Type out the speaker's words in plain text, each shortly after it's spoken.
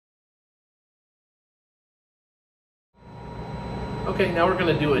Okay, now we're going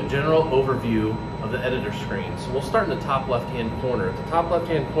to do a general overview of the editor screen. So we'll start in the top left-hand corner. At the top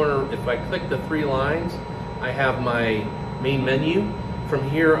left-hand corner, if I click the three lines, I have my main menu. From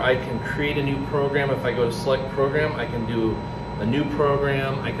here, I can create a new program. If I go to select program, I can do a new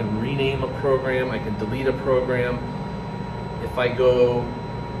program. I can rename a program. I can delete a program. If I go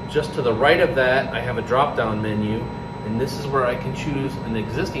just to the right of that, I have a drop-down menu, and this is where I can choose an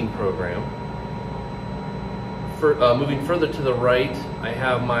existing program. Moving further to the right, I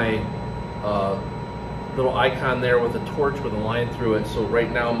have my little icon there with a torch with a line through it. So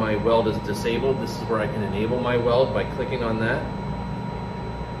right now my weld is disabled. This is where I can enable my weld by clicking on that.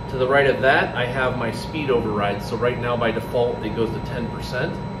 To the right of that, I have my speed override. So right now by default it goes to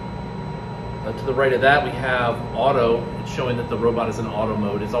 10%. To the right of that we have auto. It's showing that the robot is in auto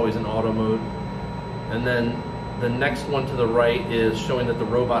mode. It's always in auto mode. And then the next one to the right is showing that the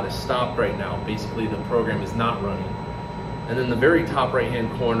robot is stopped right now. Basically the program is not running. And then the very top right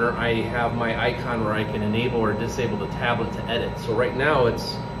hand corner, I have my icon where I can enable or disable the tablet to edit. So right now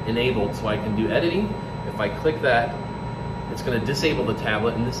it's enabled, so I can do editing. If I click that, it's going to disable the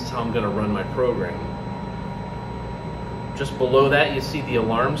tablet, and this is how I'm going to run my program. Just below that you see the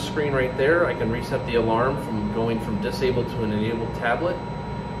alarm screen right there. I can reset the alarm from going from disabled to an enabled tablet.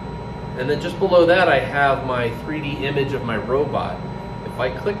 And then just below that I have my 3D image of my robot. If I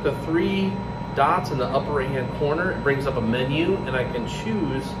click the three dots in the upper right hand corner, it brings up a menu, and I can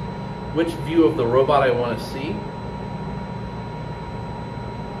choose which view of the robot I want to see.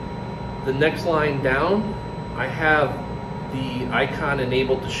 The next line down, I have the icon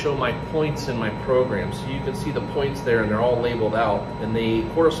enabled to show my points in my program. So you can see the points there, and they're all labeled out, and they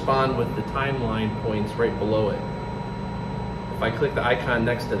correspond with the timeline points right below it. If I click the icon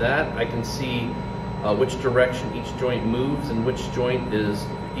next to that, I can see which direction each joint moves and which each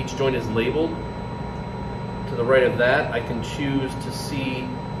joint is labeled. To the right of that, I can choose to see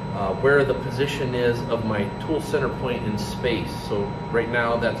where the position is of my tool center point in space. So right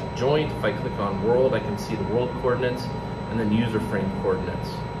now that's joint. If I click on world, I can see the world coordinates and then user frame coordinates.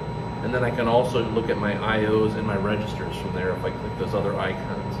 And then I can also look at my IOs and my registers from there if I click those other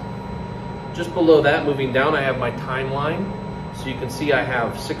icons. Just below that, moving down, I have my timeline. So you can see I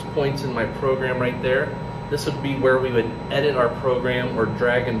have 6 points in my program right there. This would be where we would edit our program or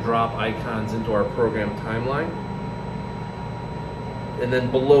drag and drop icons into our program timeline. And then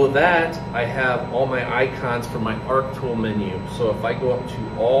below that, I have all my icons for my ARC tool menu. So if I go up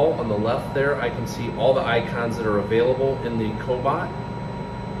to all on the left there, I can see all the icons that are available in the Cobot.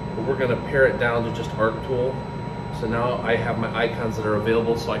 But we're going to pare it down to just ARC tool. So now I have my icons that are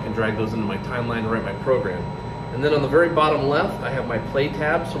available, so I can drag those into my timeline to write my program. And then on the very bottom left, I have my play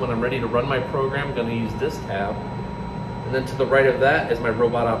tab. So when I'm ready to run my program, I'm going to use this tab. And then to the right of that is my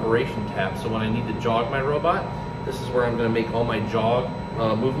robot operation tab. So when I need to jog my robot, this is where I'm going to make all my jog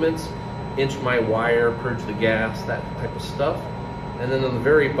movements, inch my wire, purge the gas, that type of stuff. And then on the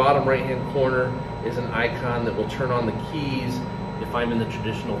very bottom right hand corner is an icon that will turn on the keys if I'm in the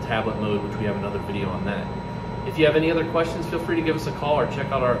traditional tablet mode, which we have another video on that. If you have any other questions, feel free to give us a call or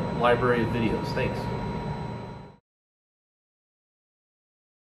check out our library of videos. Thanks.